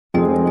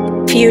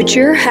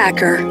Future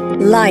Hacker.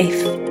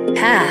 Life.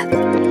 Path.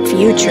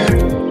 Future.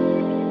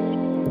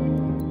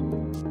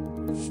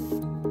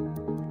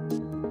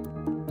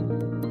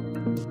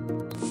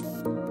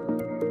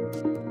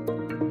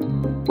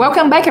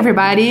 Welcome back,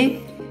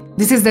 everybody.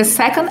 This is the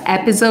second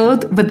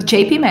episode with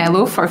JP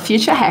Melo for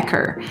Future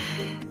Hacker.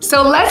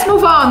 So let's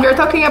move on. We're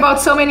talking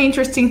about so many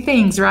interesting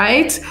things,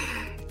 right?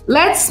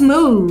 Let's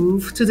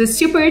move to the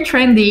super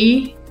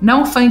trendy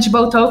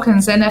non-fungible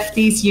tokens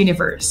NFTs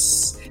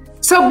universe.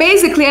 So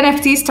basically,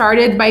 NFT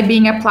started by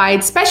being applied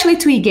especially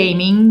to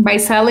e-gaming by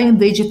selling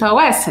digital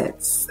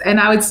assets. And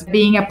now it's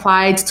being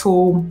applied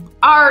to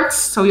art.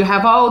 So you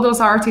have all those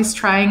artists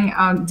trying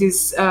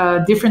this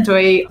different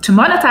way to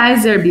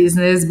monetize their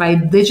business by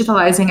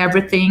digitalizing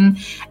everything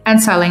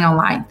and selling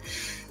online.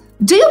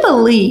 Do you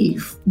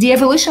believe the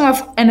evolution of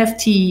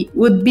NFT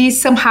would be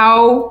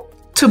somehow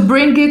to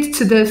bring it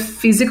to the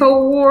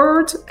physical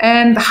world?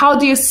 And how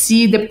do you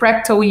see the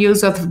practical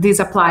use of this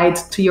applied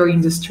to your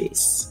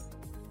industries?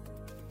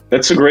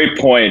 That's a great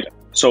point.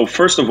 So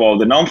first of all,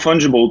 the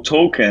non-fungible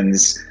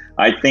tokens,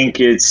 I think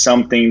it's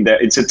something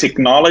that it's a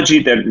technology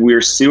that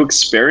we're still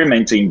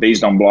experimenting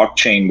based on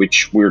blockchain,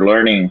 which we're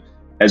learning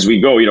as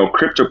we go,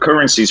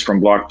 cryptocurrencies from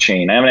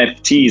blockchain,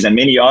 NFTs, and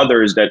many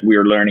others that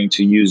we're learning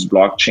to use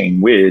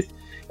blockchain with.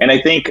 And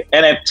I think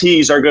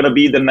NFTs are going to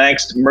be the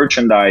next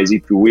merchandise,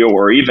 if you will,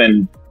 or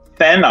even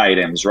fan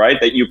items, right?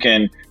 That you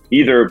can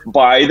either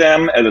buy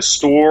them at a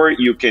store,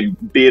 you can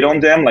bid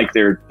on them like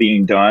they're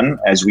being done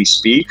as we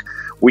speak.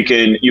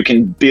 You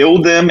can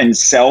build them and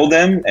sell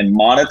them and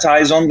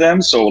monetize on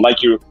them. So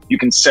like you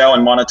can sell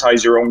and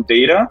monetize your own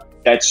data.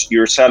 That's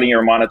you're selling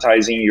or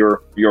monetizing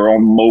your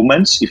own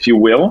moments, if you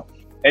will.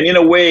 And in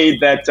a way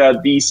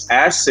that these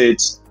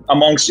assets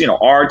amongst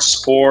art,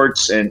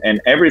 sports, and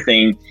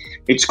everything,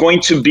 it's going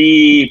to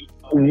be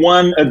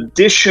one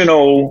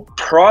additional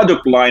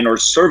product line or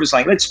service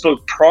line. Let's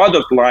put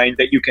product line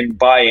that you can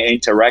buy and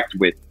interact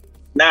with.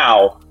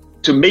 Now,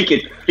 to make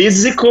it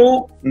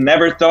physical,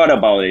 never thought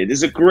about it. This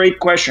is a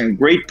great question,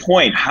 great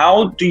point.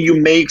 How do you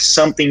make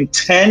something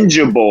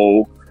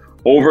tangible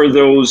over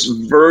those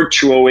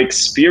virtual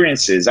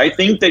experiences? I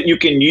think that you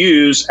can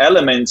use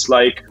elements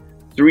like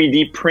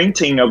 3D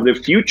printing of the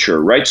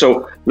future, right?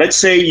 So let's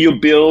say you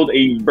build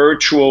a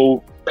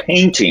virtual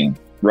painting,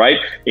 right,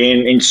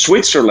 in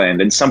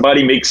Switzerland, and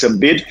somebody makes a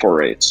bid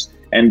for it.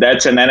 And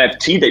that's an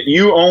NFT that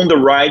you own the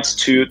rights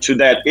to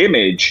that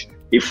image.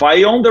 If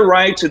I own the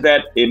right to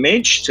that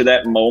image, to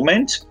that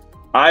moment,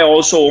 I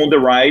also own the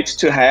right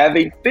to have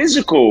a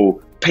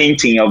physical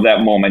painting of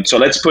that moment. So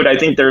I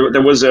think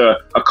there was a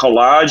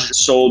collage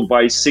sold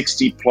by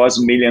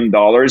 $60+ million,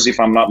 if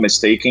I'm not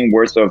mistaken,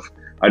 worth of,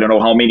 I don't know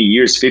how many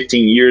years,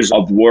 15 years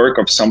of work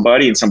of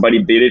somebody, and somebody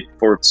bid it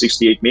for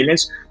 68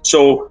 millions.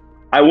 So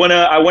I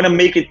wanna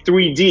make it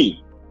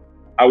 3D.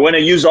 I want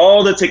to use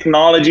all the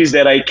technologies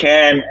that I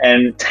can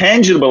and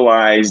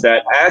tangibilize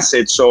that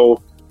asset.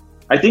 So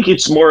I think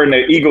it's more an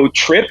ego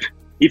trip,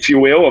 if you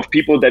will, of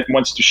people that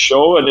wants to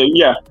show. And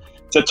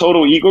it's a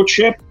total ego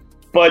trip.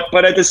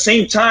 But at the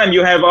same time,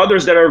 you have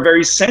others that are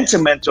very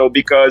sentimental,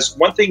 because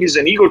one thing is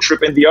an ego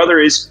trip and the other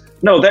is,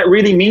 no, that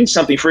really means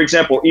something. For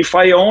example, if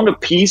I own a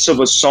piece of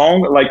a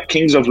song like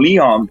Kings of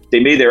Leon, they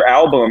made their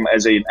album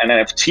as an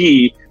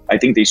NFT. I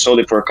think they sold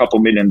it for a couple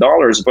 $1 million.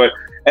 But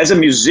as a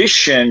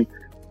musician,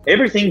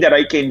 everything that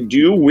I can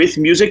do with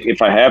music,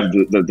 if I have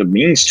the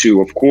means to,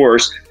 of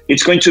course,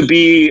 it's going to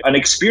be an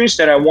experience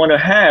that I want to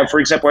have. For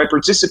example, I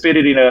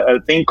participated in a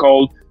thing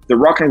called the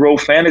Rock and Roll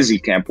Fantasy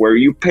Camp, where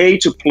you pay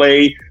to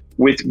play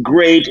with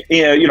great,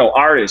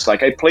 artists.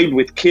 Like I played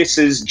with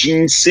Kiss's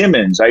Gene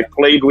Simmons. I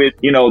played with,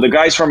 the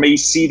guys from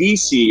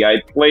AC/DC.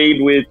 I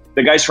played with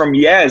the guys from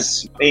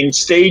Yes in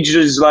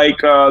stages like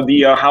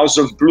the House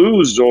of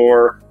Blues,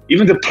 or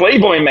even the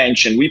Playboy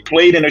Mansion. We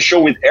played in a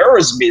show with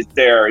Aerosmith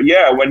there.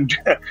 Yeah,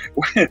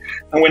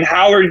 when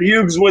Howard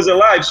Hughes was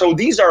alive. So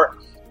these are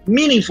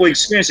meaningful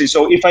experiences.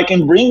 So if I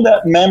can bring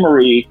that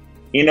memory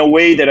in a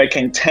way that I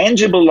can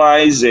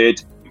tangibilize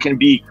it, can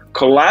be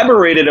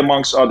collaborated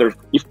amongst others.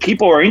 If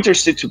people are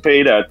interested to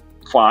pay that,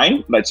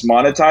 fine, let's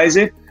monetize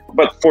it.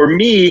 But for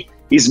me,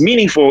 it's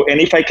meaningful. And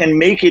if I can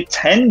make it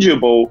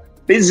tangible,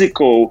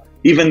 physical,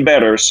 even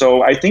better.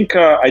 So I think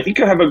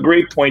you have a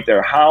great point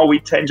there, how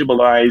we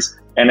tangibilize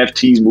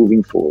NFTs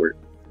moving forward.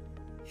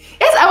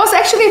 Yes, I was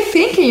actually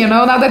thinking,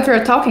 now that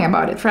we're talking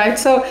about it, right?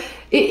 So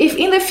if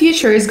in the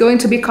future it's going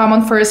to be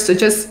common for us to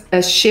just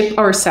ship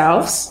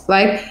ourselves,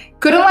 like,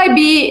 couldn't I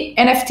be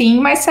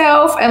NFTing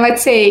myself? And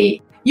let's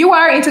say you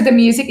are into the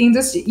music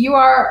industry, you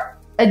are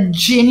a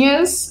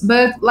genius,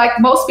 but like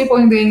most people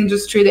in the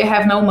industry, they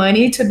have no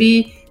money to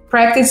be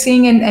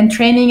practicing and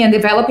training and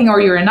developing, or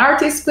you're an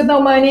artist with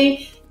no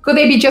money. Could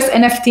they be just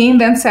NFTing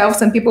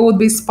themselves and people would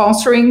be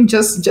sponsoring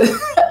just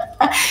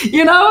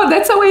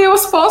that's a way of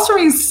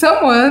sponsoring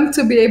someone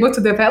to be able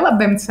to develop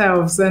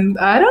themselves. And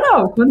I don't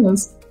know, who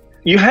knows?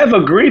 You have a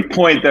great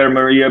point there,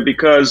 Maria,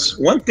 because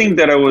one thing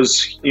that I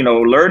was,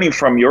 learning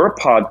from your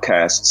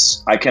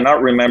podcasts, I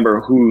cannot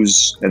remember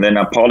whose, and then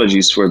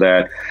apologies for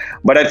that.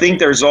 But I think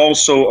there's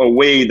also a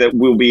way that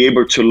we'll be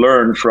able to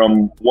learn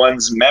from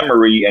one's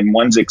memory and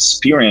one's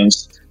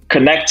experience,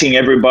 connecting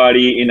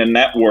everybody in a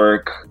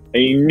network,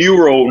 a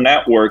neural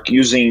network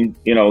using,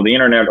 the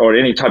internet or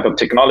any type of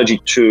technology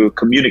to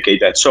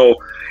communicate that. So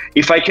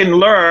if I can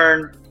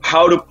learn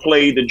how to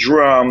play the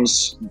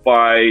drums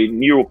by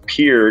Neil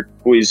Peart,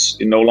 who is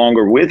no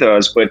longer with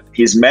us, but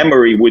his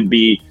memory would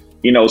be,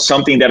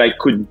 something that I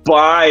could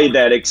buy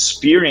that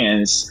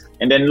experience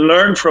and then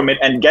learn from it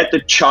and get the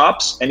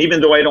chops. And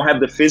even though I don't have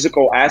the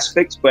physical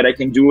aspects, but I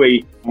can do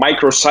a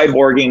micro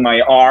cyborging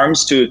my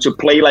arms to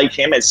play like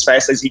him as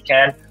fast as he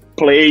can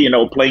play,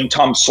 playing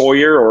Tom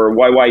Sawyer or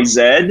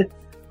YYZ.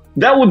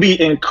 That would be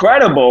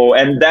incredible.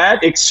 And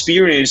that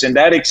experience and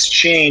that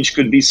exchange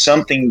could be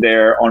something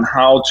there on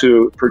how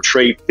to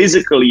portray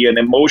physically an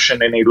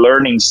emotion and a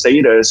learning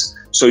status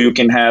so you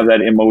can have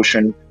that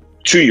emotion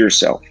to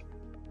yourself.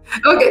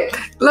 Okay,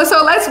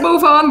 so let's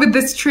move on with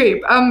this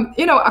trip.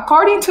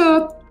 According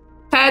to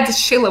Ted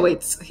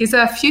Shilowitz, he's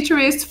a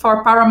futurist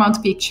for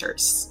Paramount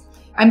Pictures.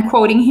 I'm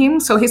quoting him.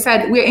 So he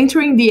said, "We're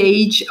entering the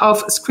age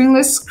of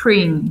screenless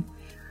screen.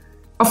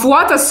 Of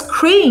what a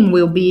screen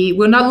will be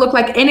will not look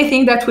like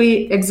anything that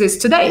we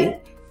exist today.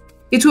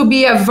 It will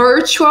be a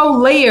virtual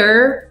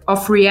layer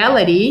of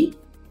reality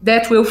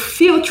that will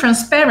feel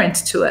transparent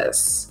to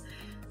us."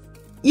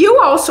 You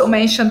also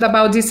mentioned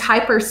about this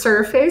hyper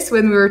surface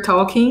when we were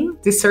talking,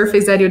 the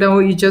surface that,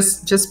 you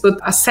just put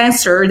a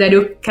sensor that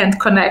you can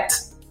connect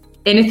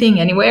anything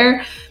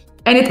anywhere,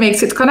 and it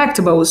makes it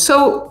connectable.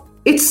 So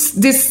it's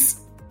this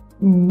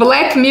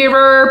Black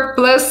Mirror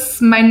plus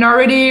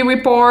Minority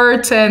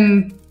Report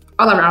and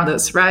all around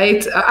us,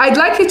 right? I'd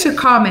like you to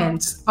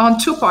comment on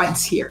 2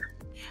 points here.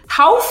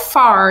 How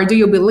far do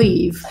you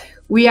believe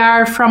we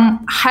are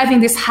from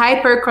having this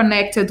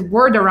hyper-connected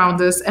world around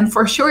us? And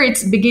for sure,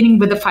 it's beginning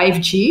with the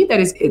 5G,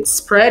 it's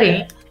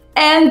spreading.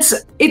 And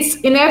it's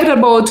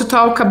inevitable to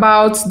talk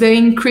about the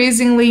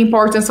increasingly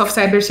importance of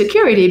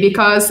cybersecurity,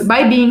 because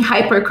by being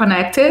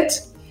hyper-connected,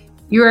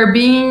 you are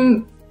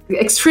being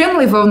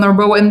extremely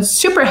vulnerable and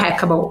super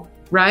hackable,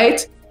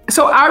 right?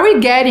 So are we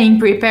getting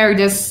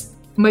prepared as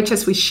much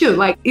as we should?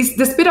 Like, is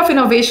the speed of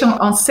innovation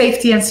on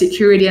safety and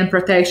security and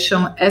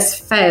protection as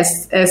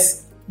fast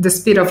as the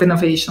speed of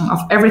innovation of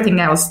everything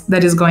else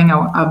that is going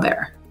on out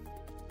there?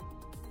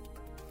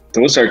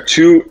 Those are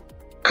two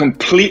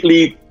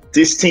completely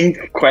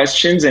distinct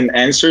questions and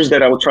answers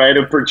that I will try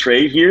to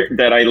portray here,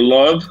 that I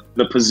love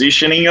the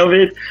positioning of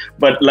it,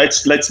 but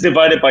let's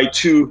divide it by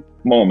two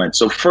moments.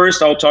 So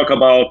first, I'll talk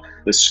about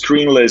the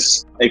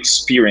screenless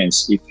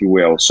experience, if you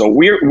will. So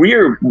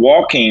we're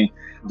walking.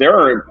 There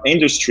are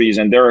industries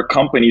and there are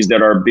companies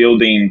that are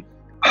building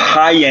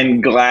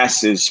high-end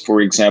glasses, for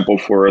example,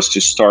 for us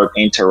to start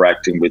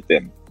interacting with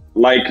them.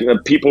 Like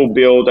people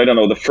build,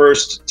 the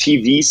first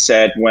TV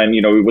set when,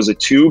 it was a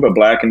tube, a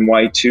black and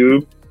white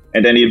tube,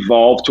 and then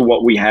evolved to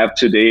what we have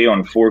today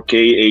on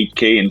 4K,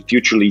 8K, and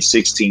futurely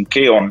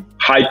 16K on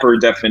hyper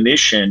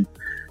definition.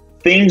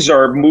 Things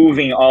are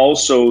moving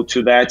also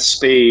to that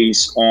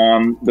space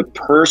on the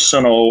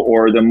personal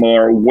or the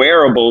more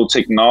wearable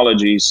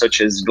technologies,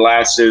 such as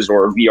glasses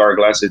or VR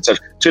glasses.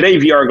 Today,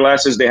 VR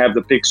glasses, they have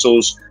the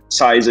pixels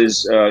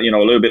sizes, a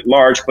little bit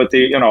large, but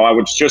they, I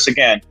was just,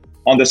 again,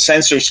 on the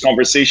sensors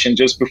conversation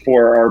just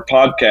before our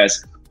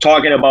podcast,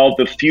 talking about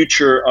the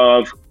future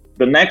of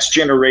the next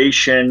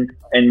generation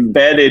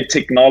embedded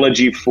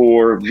technology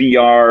for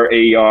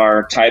VR,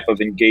 AR type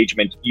of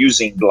engagement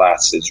using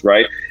glasses,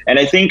 right? And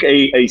I think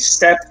a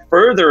step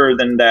further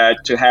than that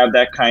to have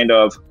that kind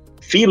of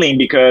feeling,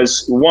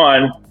 because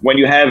one, when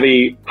you have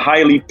a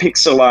highly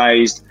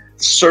pixelized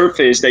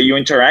surface that you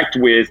interact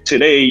with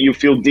today, you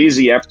feel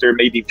dizzy after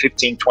maybe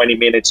 15, 20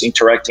 minutes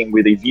interacting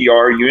with a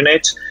VR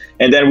unit.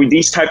 And then with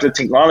these types of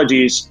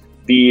technologies,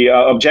 the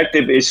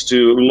objective is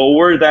to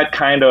lower that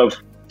kind of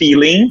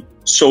feeling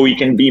so it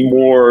can be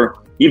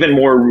even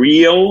more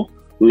real,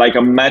 like a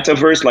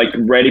metaverse, like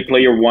Ready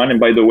Player One. And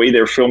by the way,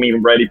 they're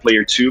filming Ready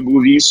Player Two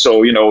movies.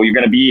 So, you're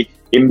going to be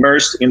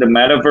immersed in the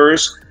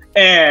metaverse,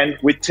 and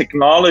with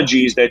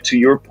technologies that, to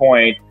your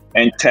point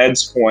and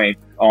Ted's point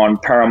on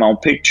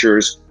Paramount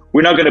Pictures,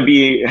 we're not going to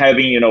be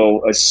having,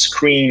 a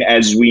screen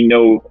as we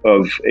know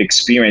of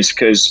experience,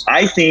 because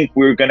I think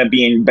we're going to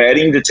be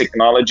embedding the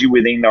technology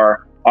within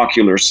our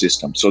ocular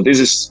system. So this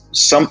is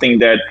something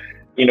that,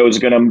 is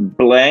going to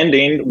blend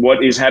in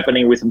what is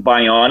happening with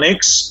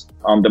bionics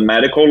on the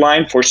medical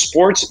line for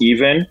sports,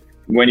 even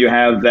when you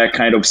have that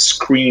kind of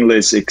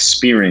screenless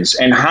experience,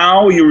 and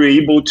how you're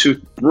able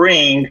to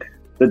bring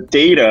the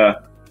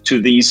data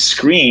to these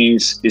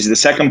screens is the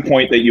second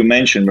point that you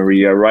mentioned,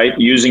 Maria, right?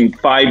 Using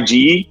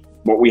 5G,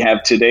 what we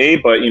have today,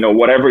 but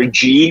whatever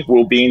G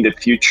will be in the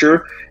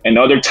future, and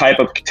other type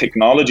of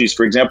technologies.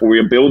 For example, we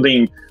are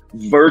building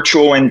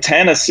virtual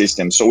antenna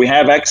systems. So we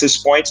have access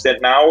points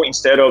that now,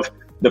 instead of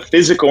the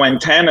physical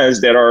antennas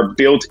that are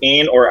built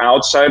in or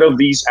outside of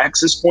these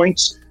access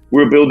points,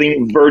 we're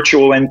building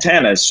virtual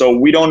antennas. So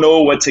we don't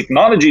know what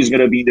technology is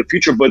going to be in the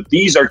future, but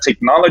these are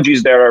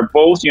technologies that are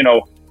both,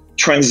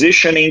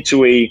 transitioning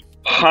to a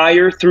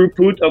higher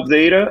throughput of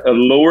data, a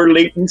lower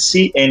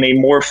latency, and a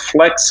more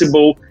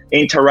flexible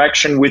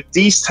interaction with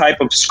these type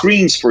of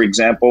screens, for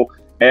example,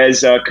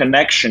 as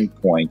connection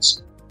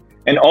points.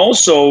 And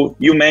also,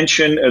 you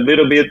mentioned a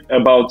little bit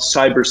about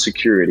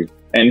cybersecurity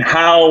and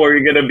how are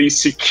you going to be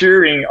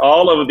securing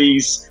all of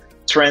these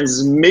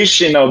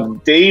transmission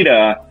of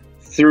data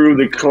through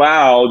the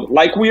cloud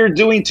like we are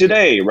doing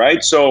today,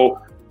 right?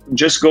 So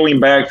just going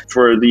back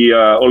for the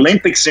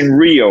Olympics in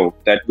Rio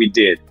that we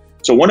did.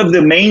 So one of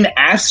the main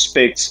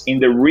aspects in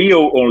the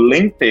Rio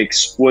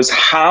Olympics was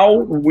how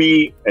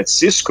we at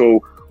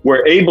Cisco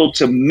were able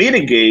to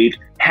mitigate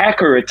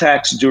hacker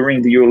attacks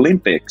during the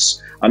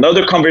Olympics.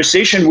 Another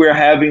conversation we're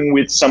having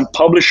with some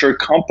publisher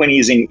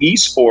companies in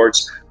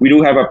esports, we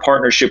do have a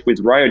partnership with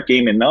Riot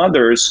Game and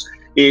others,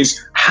 is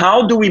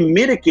how do we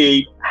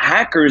mitigate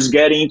hackers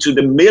getting into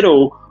the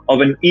middle of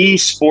an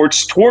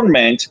esports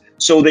tournament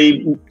so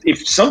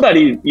if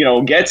somebody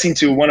gets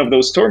into one of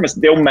those tournaments,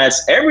 they'll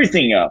mess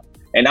everything up.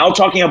 And now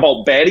talking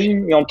about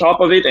betting on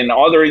top of it and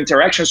other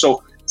interactions.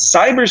 So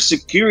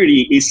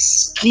cybersecurity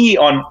is key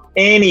on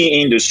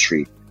any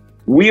industry.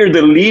 We are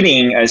the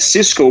leading as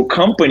Cisco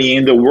company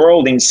in the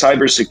world in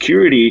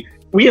cybersecurity.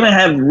 We even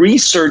have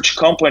research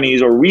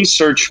companies or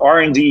research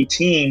R&D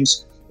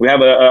teams. We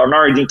have an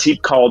R&D team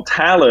called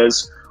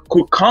Thales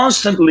who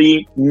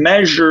constantly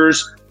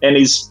measures and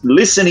is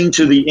listening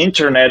to the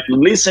internet,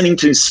 listening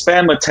to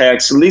spam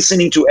attacks,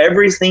 listening to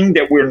everything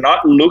that we're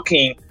not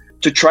looking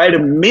to try to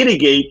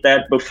mitigate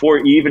that before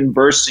it even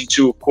bursts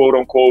into, quote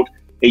unquote,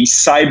 a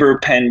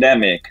cyber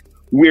pandemic.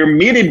 We're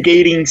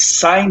mitigating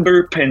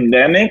cyber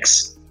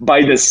pandemics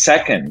by the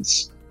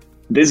seconds.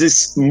 This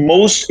is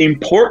most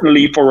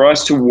importantly for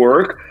us to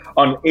work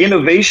on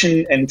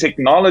innovation and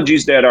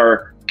technologies that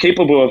are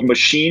capable of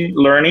machine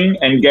learning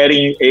and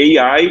getting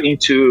AI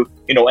into,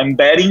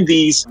 embedding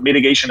these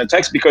mitigation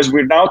attacks, because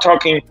we're now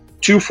talking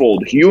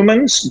twofold: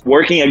 humans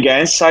working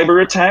against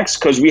cyber attacks,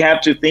 because we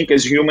have to think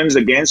as humans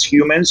against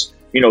humans,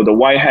 the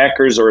white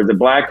hackers or the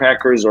black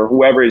hackers or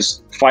whoever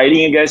is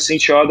fighting against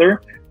each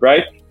other,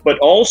 right? But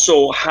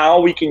also how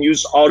we can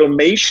use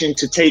automation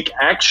to take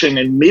action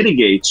and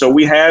mitigate. So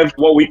we have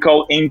what we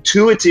call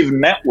intuitive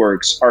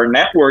networks, are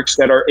networks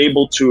that are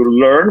able to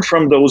learn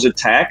from those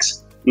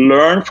attacks,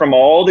 learn from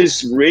all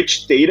this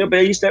rich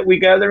database that we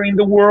gather in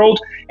the world,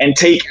 and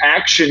take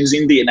actions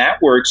in the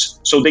networks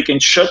so they can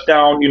shut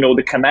down,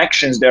 the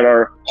connections that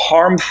are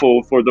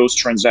harmful for those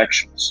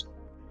transactions.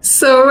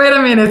 So wait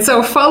a minute.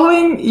 So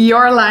following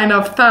your line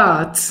of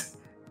thought,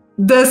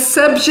 the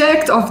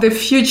subject of the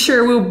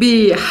future will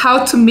be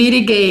how to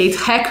mitigate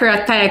hacker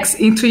attacks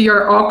into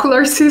your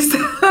ocular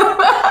system.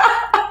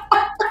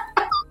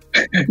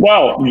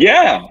 Well,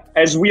 yeah,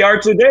 as we are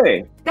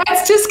today.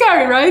 That's too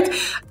scary, right?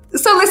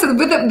 So listen,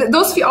 with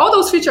all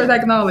those future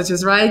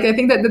technologies, right? I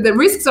think that the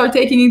risks are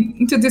taking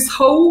into this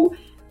whole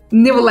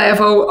new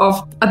level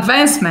of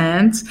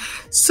advancement.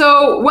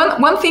 So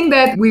one thing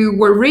that we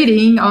were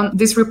reading on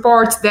this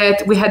report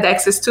that we had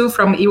access to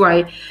from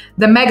EY,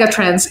 the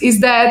megatrends, is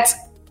that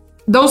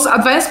those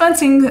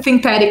advancements in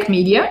synthetic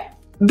media,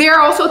 they're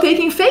also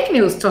taking fake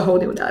news to a whole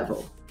new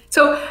level.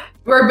 So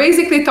we're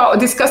basically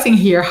discussing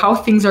here how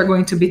things are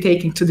going to be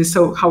taken to this,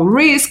 so how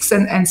risks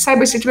and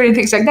cybersecurity and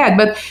things like that,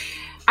 but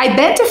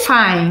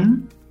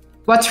identifying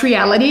what's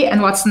reality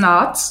and what's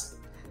not.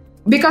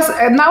 Because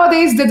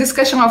nowadays the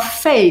discussion of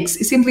fakes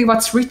is simply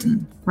what's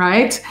written,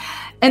 right?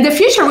 And the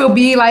future will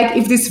be like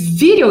if this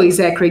video is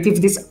accurate,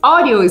 if this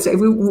audio is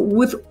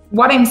with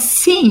what I'm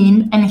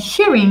seeing and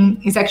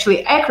hearing is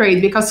actually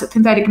accurate, because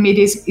synthetic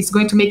media is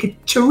going to make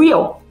it too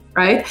real,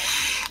 right?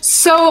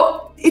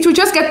 So it will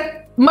just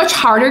get much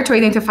harder to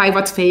identify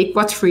what's fake,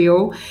 what's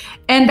real.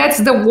 And that's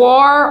the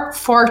war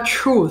for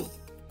truth,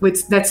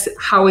 which that's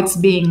how it's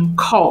being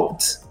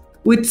called,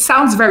 which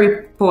sounds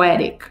very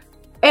poetic.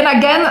 And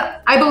again,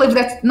 I believe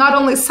that not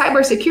only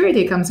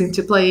cybersecurity comes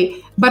into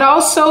play, but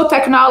also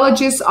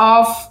technologies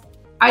of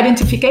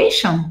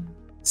identification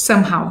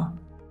somehow.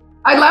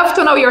 I'd love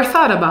to know your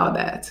thought about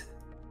that.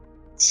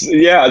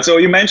 Yeah, so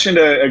you mentioned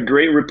a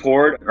great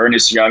report,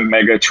 Ernest Young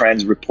Mega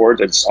Trends report.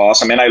 That's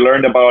awesome. And I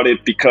learned about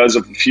it because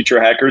of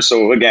Future Hackers.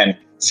 So again,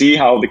 see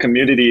how the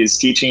community is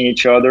teaching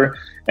each other.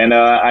 And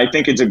I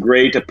think it's a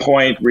great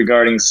point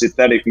regarding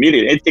synthetic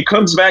media. It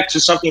comes back to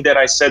something that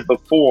I said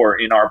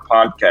before in our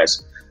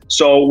podcast.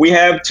 So we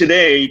have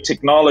today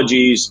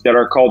technologies that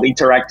are called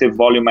interactive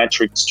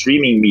volumetric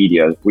streaming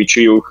media, which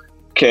you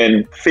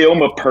can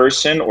film a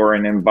person or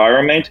an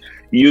environment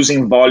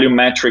using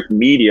volumetric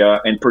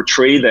media and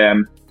portray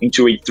them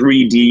into a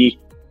 3D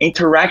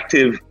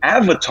interactive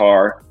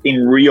avatar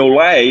in real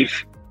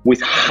life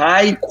with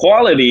high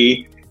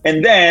quality.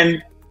 And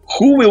then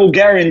who will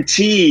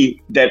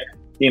guarantee that,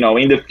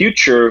 in the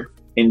future,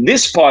 in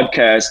this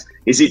podcast,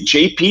 is it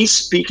JP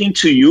speaking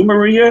to you,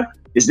 Maria?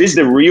 Is this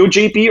the real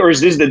JP or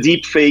is this the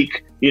deep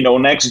fake,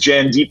 next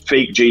gen deep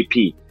fake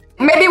JP?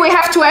 Maybe we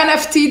have to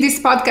NFT this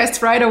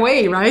podcast right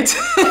away, right?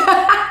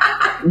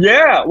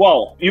 Yeah,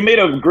 well, you made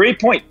a great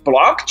point.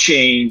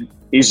 Blockchain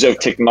is a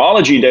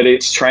technology that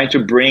it's trying to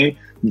bring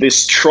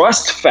this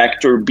trust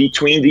factor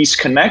between these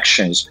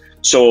connections.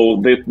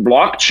 So the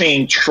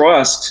blockchain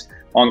trust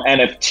on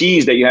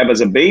NFTs that you have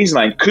as a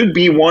baseline could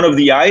be one of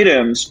the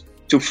items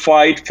to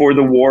fight for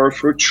the war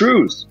for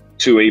truth.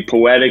 To a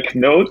poetic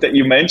note that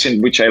you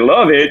mentioned, which I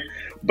love it,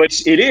 but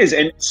it is.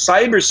 And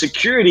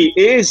cybersecurity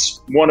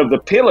is one of the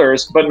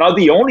pillars, but not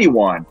the only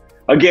one.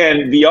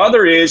 Again, the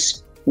other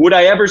is, would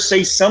I ever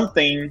say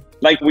something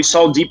like we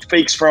saw deep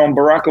fakes from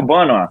Barack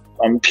Obama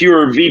on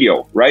pure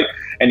video, right?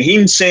 And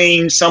him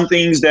saying some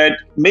things that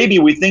maybe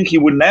we think he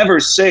would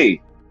never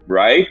say,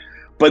 right?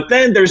 But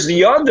then there's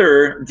the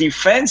other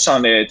defense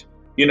on it,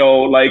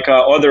 like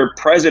other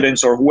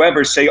presidents or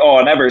whoever say, oh,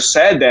 I never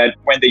said that,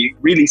 when they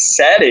really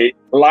said it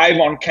live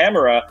on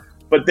camera.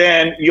 But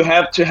then you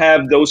have to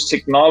have those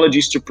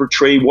technologies to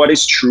portray what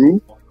is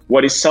true,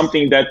 what is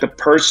something that the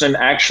person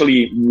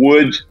actually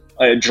would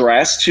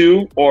address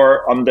to,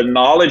 or on the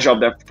knowledge of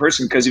that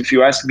person. Because if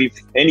you ask me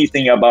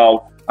anything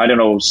about, I don't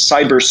know,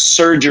 cyber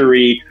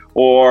surgery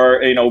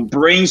or,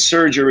 brain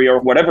surgery or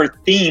whatever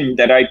theme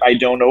that I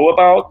don't know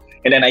about,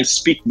 and then I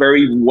speak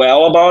very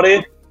well about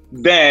it,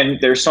 then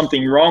there's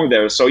something wrong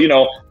there. So,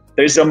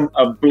 there's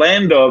a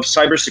blend of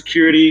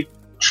cybersecurity,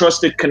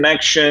 trusted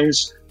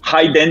connections,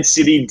 high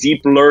density,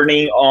 deep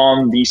learning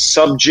on the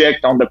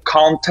subject, on the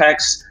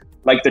context,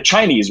 like the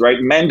Chinese, right?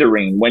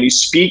 Mandarin. When you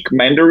speak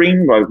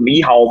Mandarin, or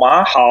ni hao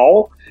ma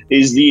hao,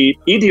 is the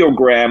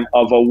ideogram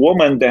of a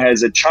woman that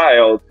has a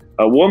child.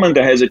 A woman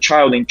that has a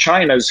child in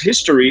China's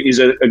history is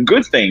a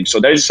good thing. So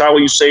that is how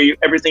you say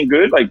everything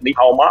good, like ni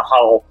hao ma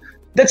hao.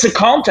 That's a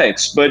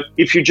context. But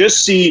if you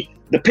just see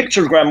the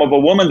pictogram of a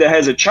woman that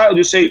has a child,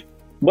 you say,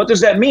 what does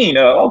that mean?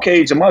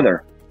 Okay, it's a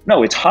mother.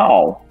 No, it's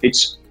how.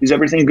 Is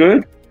everything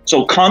good?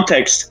 So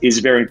context is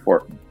very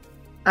important.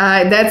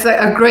 That's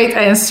a great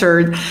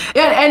answer.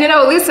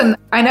 And listen,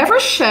 I never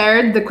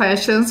shared the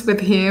questions with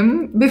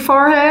him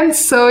beforehand.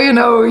 So,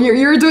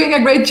 you're doing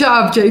a great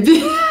job,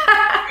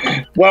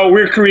 JP. Well,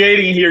 we're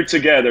creating here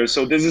together.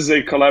 So this is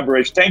a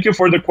collaboration. Thank you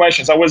for the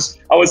questions. I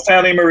was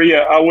telling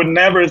Maria, I would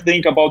never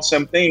think about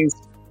some things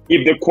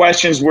if the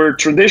questions were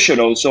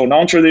traditional. So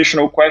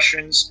non-traditional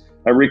questions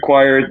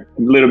required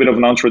a little bit of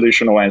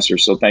non-traditional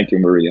answers. So thank you,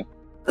 Maria.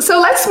 So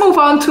let's move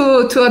on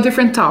to a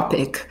different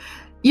topic.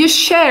 You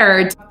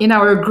shared in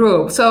our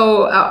group.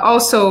 So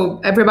also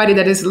everybody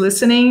that is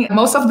listening,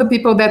 most of the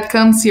people that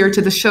comes here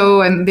to the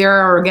show and they're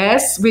our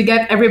guests, we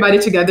get everybody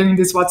together in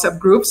this WhatsApp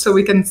group so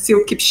we can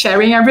still keep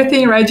sharing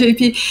everything, right,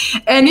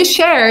 JP? And you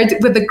shared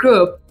with the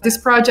group this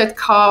project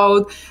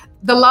called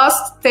The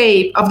Lost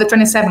Tape of the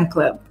 27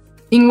 Club,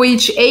 in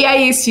which AI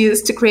is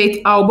used to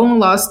create album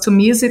lost to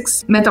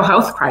music's mental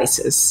health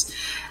crisis.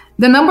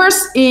 The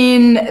numbers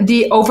in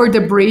the Over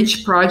the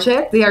Bridge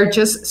project, they are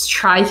just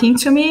striking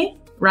to me,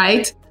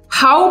 right?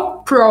 How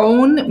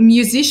prone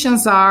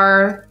musicians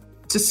are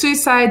to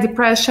suicide,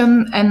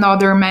 depression, and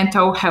other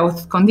mental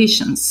health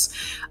conditions.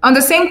 On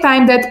the same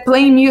time that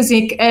playing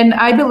music, and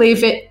I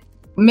believe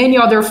many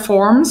other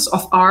forms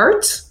of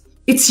art,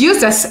 it's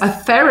used as a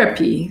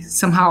therapy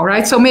somehow,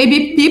 right? So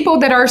maybe people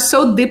that are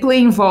so deeply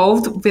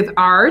involved with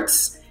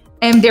arts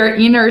and their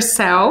inner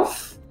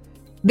self,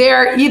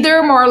 they're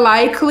either more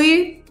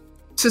likely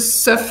to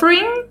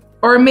suffering,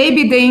 or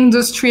maybe the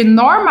industry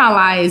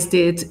normalized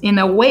it in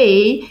a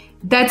way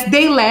that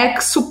they lack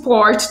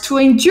support to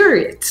endure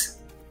it.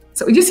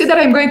 So you see that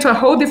I'm going to a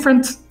whole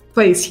different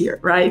place here,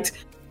 right?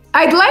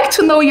 I'd like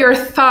to know your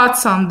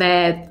thoughts on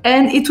that.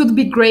 And it would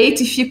be great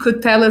if you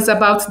could tell us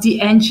about the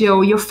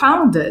NGO you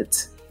founded,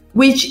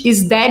 which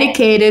is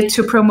dedicated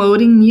to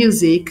promoting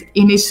music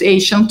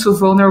initiation to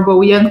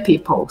vulnerable young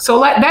people.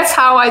 So that's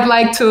how I'd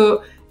like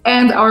to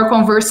end our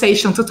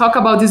conversation, to talk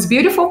about this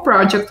beautiful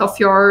project of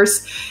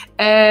yours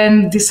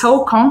and this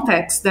whole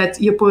context that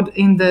you put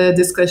in the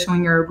discussion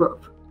in your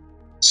group.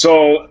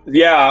 So,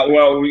 yeah,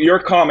 well, your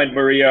comment,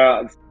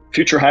 Maria,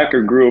 Future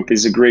Hacker Group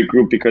is a great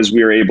group because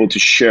we are able to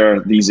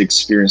share these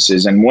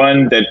experiences. And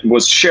one that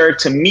was shared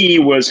to me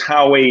was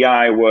how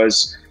AI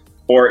was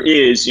or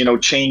is,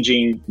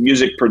 changing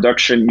music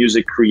production,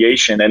 music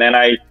creation. And then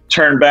I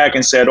turned back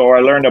and said, I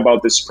learned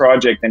about this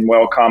project, and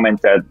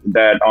commented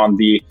that on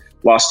the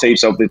Lost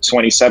Tapes of the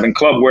 27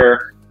 Club,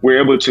 where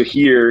we're able to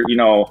hear,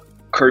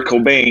 Kurt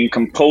Cobain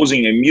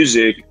composing a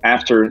music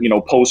after,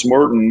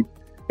 post-mortem,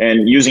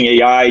 and using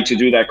AI to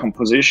do that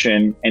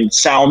composition, and it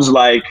sounds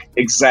like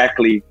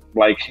exactly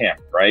like him,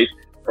 right?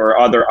 Or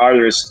other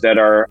artists that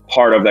are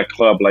part of that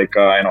club, like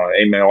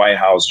Amy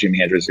Winehouse, Jimi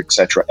Hendrix,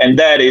 etc. And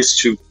that is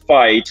to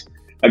fight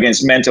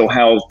against mental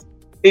health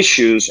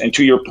issues. And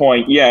to your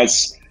point,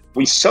 yes,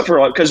 we suffer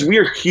a lot because we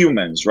are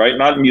humans, right?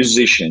 Not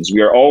musicians.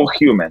 We are all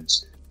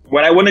humans.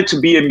 When I wanted to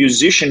be a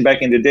musician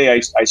back in the day,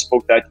 I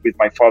spoke that with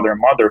my father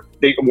and mother.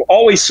 They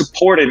always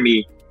supported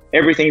me,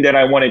 everything that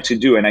I wanted to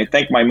do. And I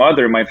thank my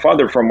mother and my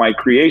father for my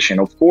creation,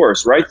 of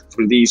course, right?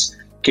 For these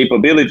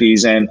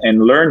capabilities and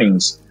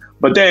learnings.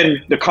 But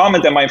then the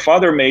comment that my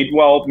father made,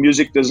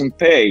 music doesn't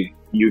pay.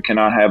 You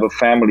cannot have a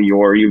family,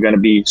 or you're going to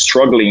be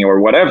struggling or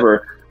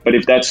whatever. but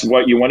if that's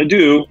what you want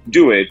to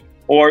do it.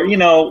 Or,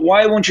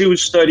 why won't you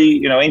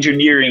study,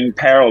 engineering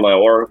parallel,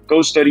 or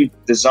go study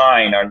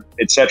design, or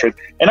etc.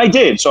 And I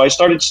did. So I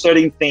started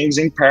studying things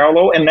in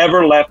parallel and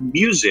never left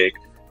music.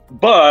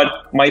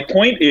 But my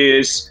point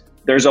is,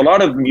 there's a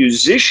lot of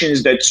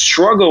musicians that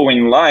struggle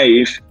in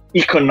life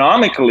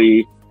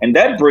economically, and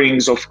that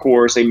brings, of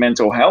course, a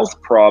mental health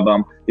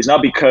problem. It's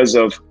not because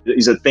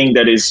it's a thing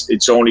that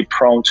it's only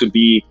prone to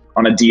be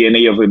on a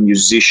DNA of a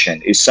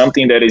musician. It's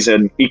something that is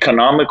an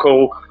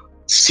economical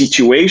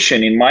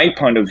situation, in my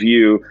point of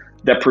view,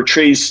 that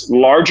portrays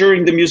larger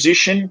in the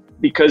musician,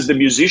 because the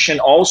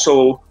musician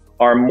also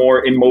are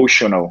more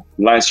emotional,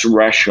 less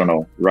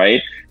rational,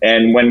 right?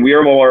 And when we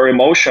are more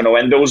emotional,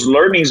 and those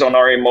learnings on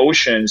our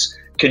emotions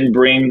can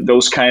bring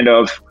those kind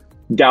of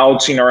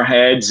doubts in our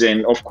heads.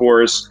 And of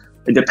course,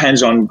 it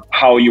depends on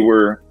how you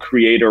were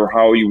created or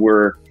how you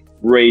were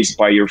raised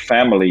by your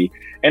family.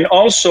 And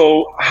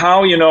also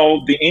how,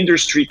 the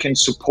industry can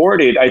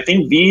support it. I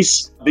think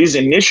this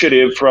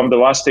initiative from the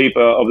last tape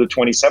of the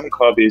 27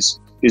 Club is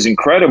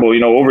incredible.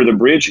 Over the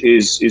Bridge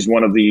is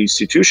one of the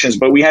institutions,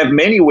 but we have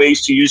many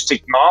ways to use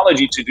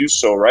technology to do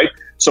so, right?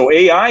 So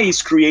AI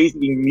is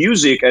creating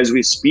music as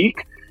we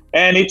speak,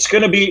 and it's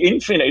going to be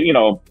infinite,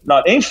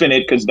 not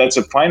infinite because that's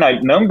a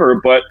finite number,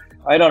 but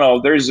I don't know,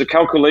 there's a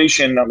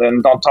calculation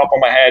on top of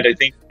my head. I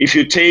think if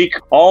you take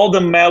all the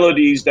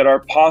melodies that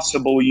are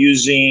possible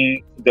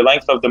using the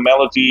length of the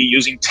melody,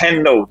 using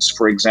 10 notes,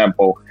 for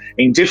example,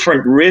 in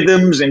different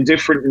rhythms and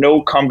different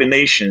note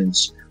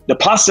combinations, the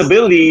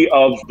possibility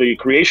of the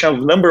creation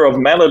of number of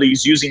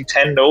melodies using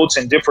 10 notes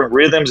and different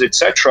rhythms,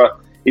 etc.,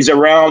 is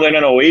around,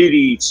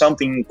 80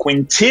 something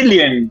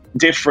quintillion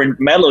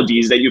different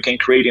melodies that you can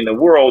create in the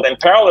world. And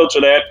parallel to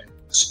that,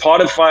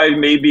 Spotify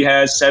maybe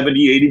has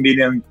 70, 80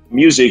 million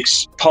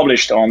musics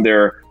published on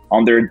their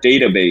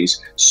database.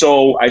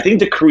 So I think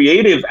the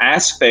creative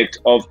aspect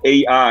of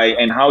AI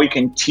and how it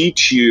can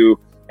teach you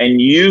and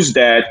use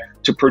that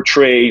to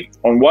portray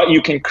on what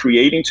you can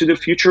create into the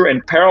future,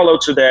 and parallel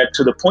to that,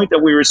 to the point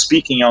that we were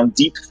speaking on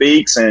deep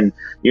fakes and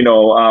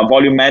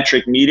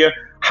volumetric media,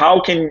 how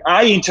can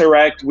I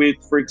interact with,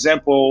 for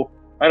example,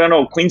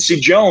 Quincy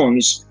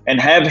Jones,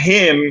 and have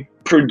him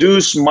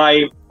produce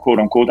my quote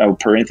unquote,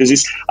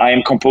 parentheses, I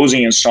am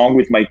composing a song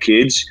with my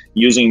kids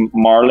using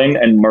Marlin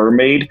and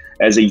Mermaid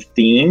as a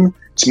theme.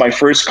 It's my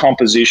first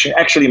composition,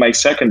 actually my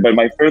second, but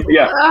my first,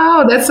 yeah.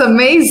 Oh, that's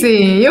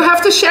amazing. You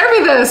have to share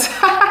with us.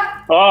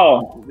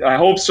 Oh, I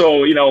hope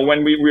so.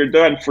 When we're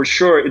done, for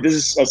sure. This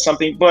is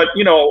something, but,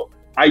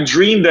 I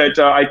dreamed that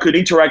I could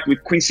interact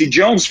with Quincy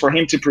Jones for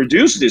him to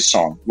produce this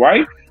song,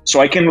 right? So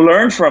I can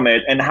learn from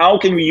it. And how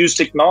can we use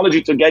technology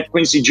to get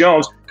Quincy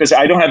Jones? Because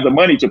I don't have the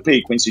money to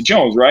pay Quincy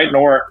Jones, right?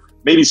 Nor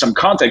maybe some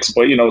context,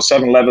 but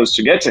 7 levels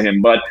to get to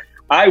him. But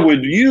I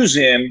would use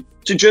him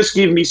to just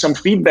give me some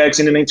feedbacks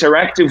in an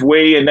interactive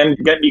way, and then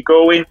get me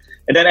going.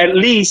 And then at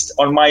least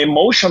on my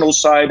emotional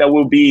side, I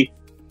will be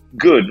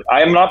good.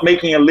 I am not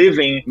making a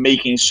living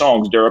making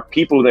songs. There are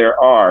people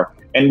there are.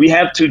 And we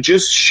have to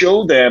just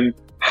show them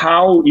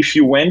how, if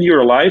you end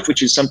your life,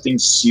 which is something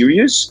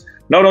serious,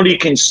 not only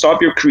can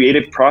stop your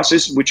creative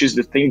process, which is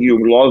the thing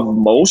you love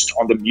most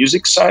on the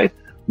music side,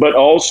 but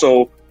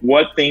also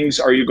what things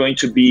are you going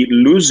to be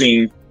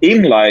losing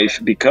in life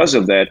because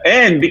of that?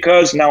 And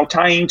because now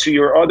tying to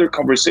your other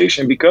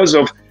conversation, because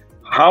of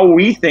how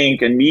we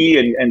think, and me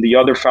and the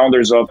other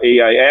founders of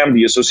AIM,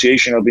 the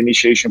Association of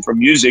Initiation for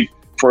Music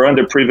for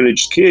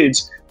Underprivileged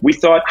Kids, we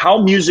thought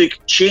how music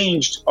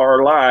changed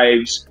our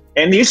lives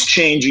and is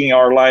changing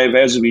our life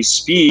as we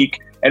speak.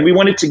 And we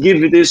wanted to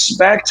give this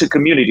back to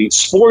community.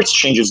 Sports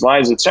changes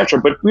lives, etc.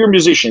 But we're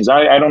musicians.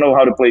 I don't know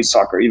how to play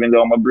soccer, even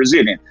though I'm a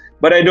Brazilian.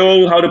 But I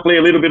know how to play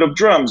a little bit of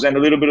drums and a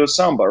little bit of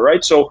samba,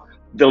 right? So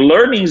the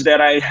learnings that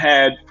I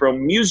had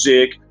from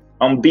music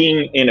on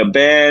being in a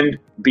band,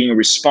 being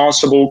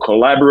responsible,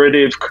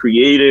 collaborative,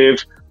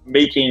 creative,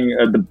 making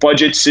the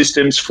budget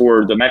systems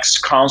for the next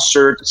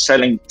concert,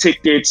 selling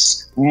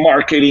tickets,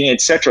 marketing,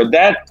 etc.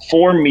 That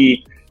formed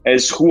me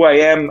as who I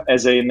am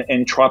as an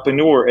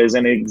entrepreneur, as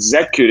an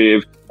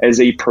executive, as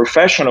a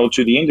professional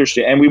to the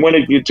industry. And we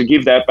wanted to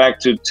give that back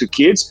to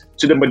kids,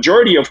 to the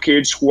majority of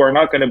kids who are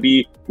not going to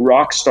be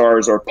rock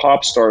stars or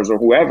pop stars or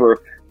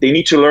whoever. They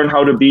need to learn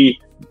how to be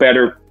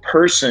better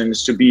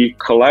persons, to be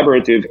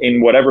collaborative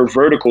in whatever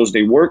verticals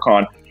they work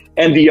on.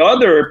 And the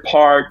other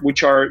part,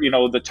 which are,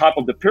 the top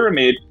of the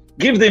pyramid,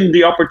 give them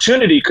the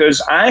opportunity, because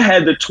I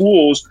had the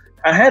tools.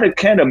 I had a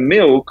can of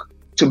milk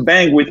to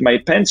bang with my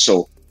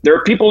pencil. There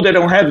are people that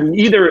don't have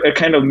neither a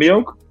can of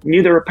milk,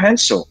 neither a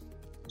pencil.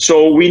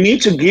 So we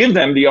need to give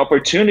them the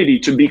opportunity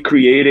to be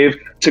creative,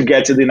 to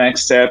get to the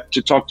next step,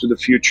 to talk to the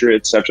future,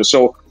 etc.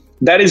 So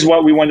that is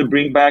what we want to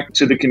bring back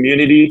to the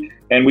community,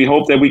 and we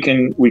hope that we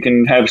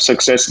can have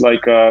success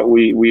like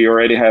we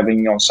already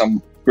having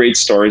some great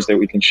stories that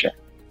we can share.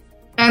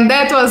 And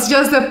that was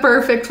just the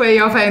perfect way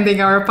of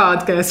ending our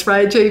podcast,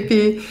 right,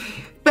 JP?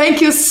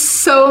 Thank you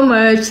so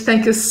much.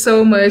 Thank you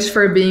so much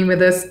for being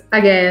with us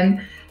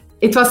again.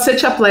 It was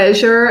such a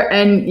pleasure,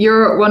 and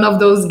you're one of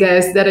those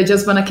guests that I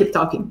just want to keep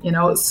talking,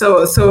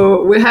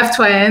 So we have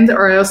to end,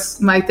 or else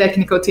my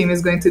technical team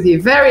is going to be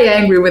very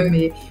angry with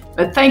me.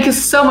 But thank you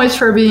so much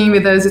for being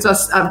with us. It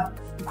was a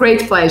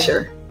great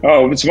pleasure.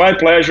 Oh, it's my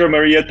pleasure,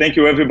 Maria. Thank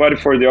you, everybody,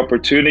 for the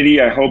opportunity.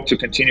 I hope to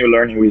continue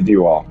learning with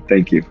you all.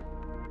 Thank you.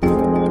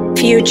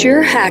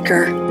 Future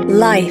Hacker.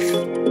 Life.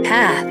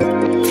 Path.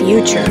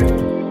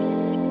 Future.